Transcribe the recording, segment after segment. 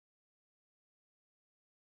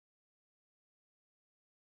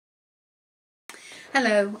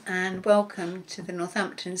Hello and welcome to the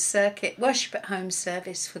Northampton Circuit Worship at Home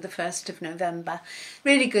service for the 1st of November.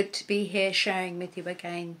 Really good to be here sharing with you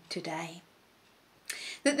again today.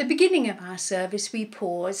 At the beginning of our service we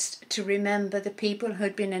paused to remember the people who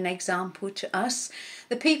had been an example to us,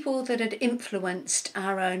 the people that had influenced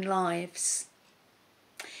our own lives.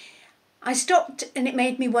 I stopped and it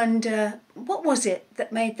made me wonder, what was it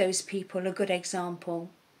that made those people a good example?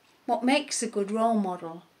 What makes a good role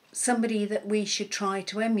model? Somebody that we should try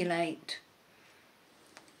to emulate.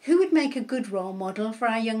 Who would make a good role model for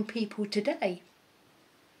our young people today?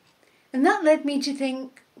 And that led me to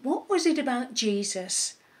think, what was it about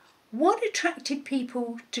Jesus? What attracted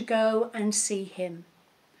people to go and see him?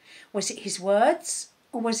 Was it his words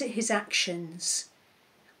or was it his actions?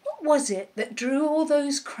 What was it that drew all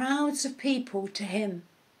those crowds of people to him?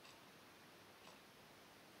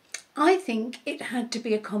 I think it had to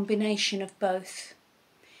be a combination of both,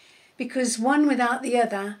 because one without the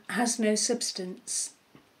other has no substance.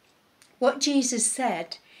 What Jesus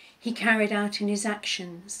said, he carried out in his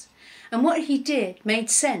actions, and what he did made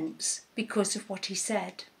sense because of what he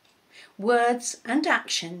said. Words and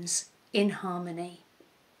actions in harmony.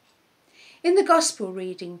 In the Gospel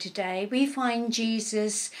reading today, we find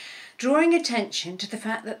Jesus drawing attention to the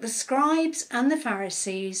fact that the scribes and the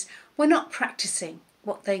Pharisees were not practicing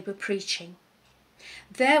what they were preaching.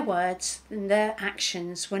 Their words and their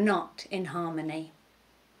actions were not in harmony.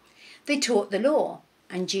 They taught the law,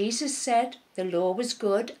 and Jesus said the law was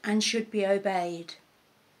good and should be obeyed.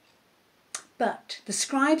 But the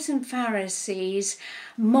scribes and Pharisees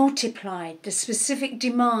multiplied the specific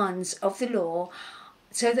demands of the law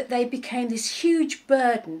so that they became this huge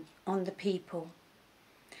burden on the people.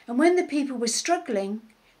 And when the people were struggling,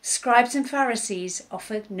 scribes and Pharisees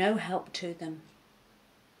offered no help to them.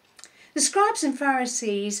 The scribes and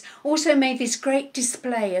Pharisees also made this great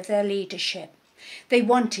display of their leadership. They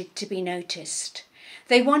wanted to be noticed.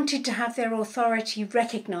 They wanted to have their authority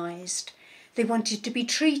recognised. They wanted to be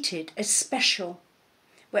treated as special,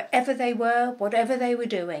 wherever they were, whatever they were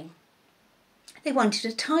doing. They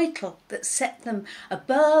wanted a title that set them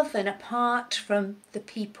above and apart from the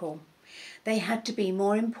people. They had to be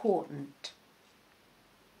more important.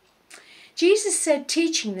 Jesus said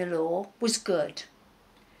teaching the law was good.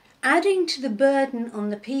 Adding to the burden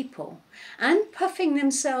on the people and puffing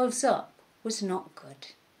themselves up was not good.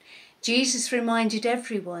 Jesus reminded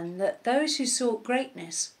everyone that those who sought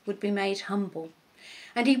greatness would be made humble,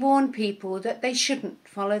 and he warned people that they shouldn't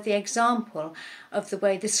follow the example of the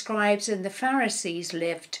way the scribes and the Pharisees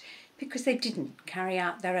lived because they didn't carry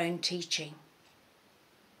out their own teaching.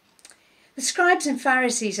 The scribes and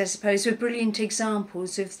Pharisees, I suppose, were brilliant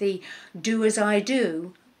examples of the do as I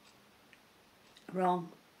do. Wrong.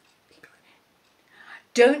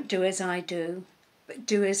 Don't do as I do, but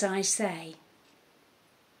do as I say.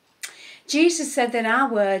 Jesus said that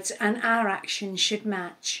our words and our actions should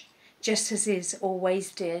match, just as his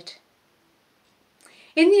always did.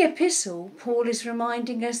 In the epistle, Paul is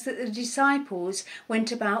reminding us that the disciples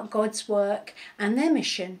went about God's work and their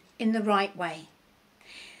mission in the right way.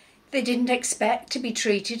 They didn't expect to be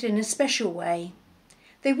treated in a special way.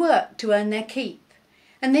 They worked to earn their keep,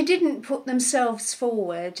 and they didn't put themselves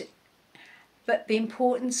forward, but the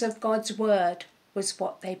importance of God's word was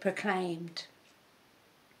what they proclaimed.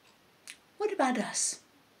 What about us?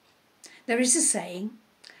 There is a saying,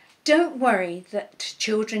 don't worry that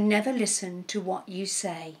children never listen to what you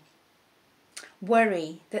say.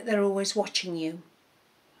 Worry that they're always watching you.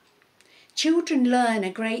 Children learn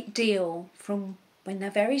a great deal from when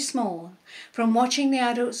they're very small, from watching the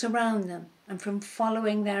adults around them and from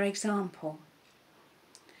following their example.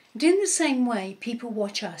 And in the same way, people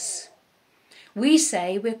watch us. We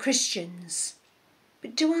say we're Christians,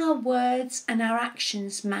 but do our words and our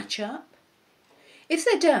actions match up? If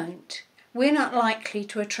they don't, we're not likely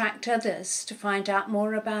to attract others to find out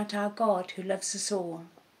more about our God who loves us all.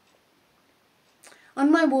 On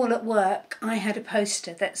my wall at work, I had a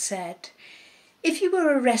poster that said, if you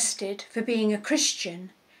were arrested for being a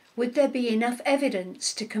Christian, would there be enough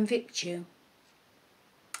evidence to convict you?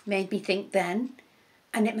 Made me think then,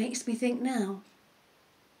 and it makes me think now.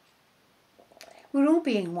 We're all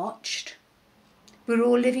being watched. We're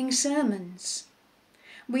all living sermons.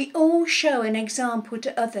 We all show an example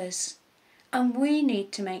to others, and we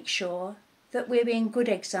need to make sure that we're being good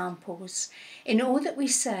examples in all that we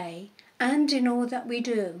say and in all that we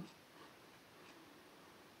do.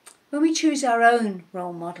 When we choose our own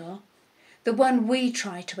role model, the one we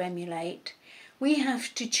try to emulate, we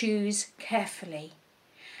have to choose carefully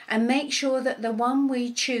and make sure that the one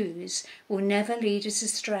we choose will never lead us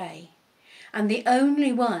astray. And the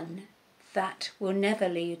only one that will never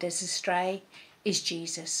lead us astray is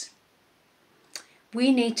Jesus.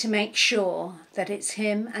 We need to make sure that it's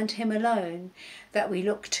him and him alone that we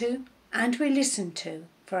look to and we listen to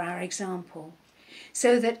for our example,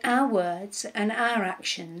 so that our words and our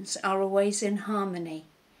actions are always in harmony.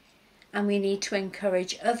 And we need to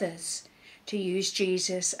encourage others to use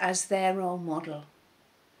Jesus as their role model.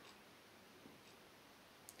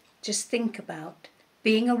 Just think about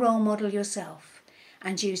being a role model yourself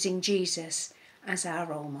and using Jesus as our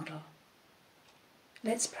role model.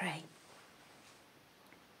 Let's pray.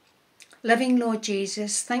 Loving Lord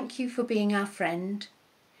Jesus, thank you for being our friend.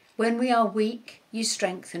 When we are weak, you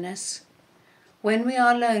strengthen us. When we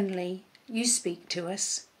are lonely, you speak to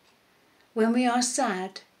us. When we are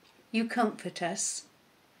sad, you comfort us.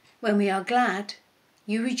 When we are glad,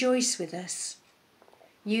 you rejoice with us.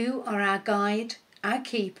 You are our guide, our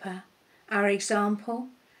keeper, our example,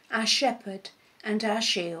 our shepherd, and our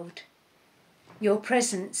shield. Your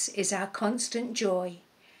presence is our constant joy,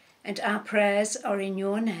 and our prayers are in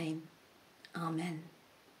your name. Amen.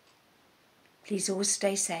 Please all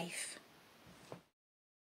stay safe.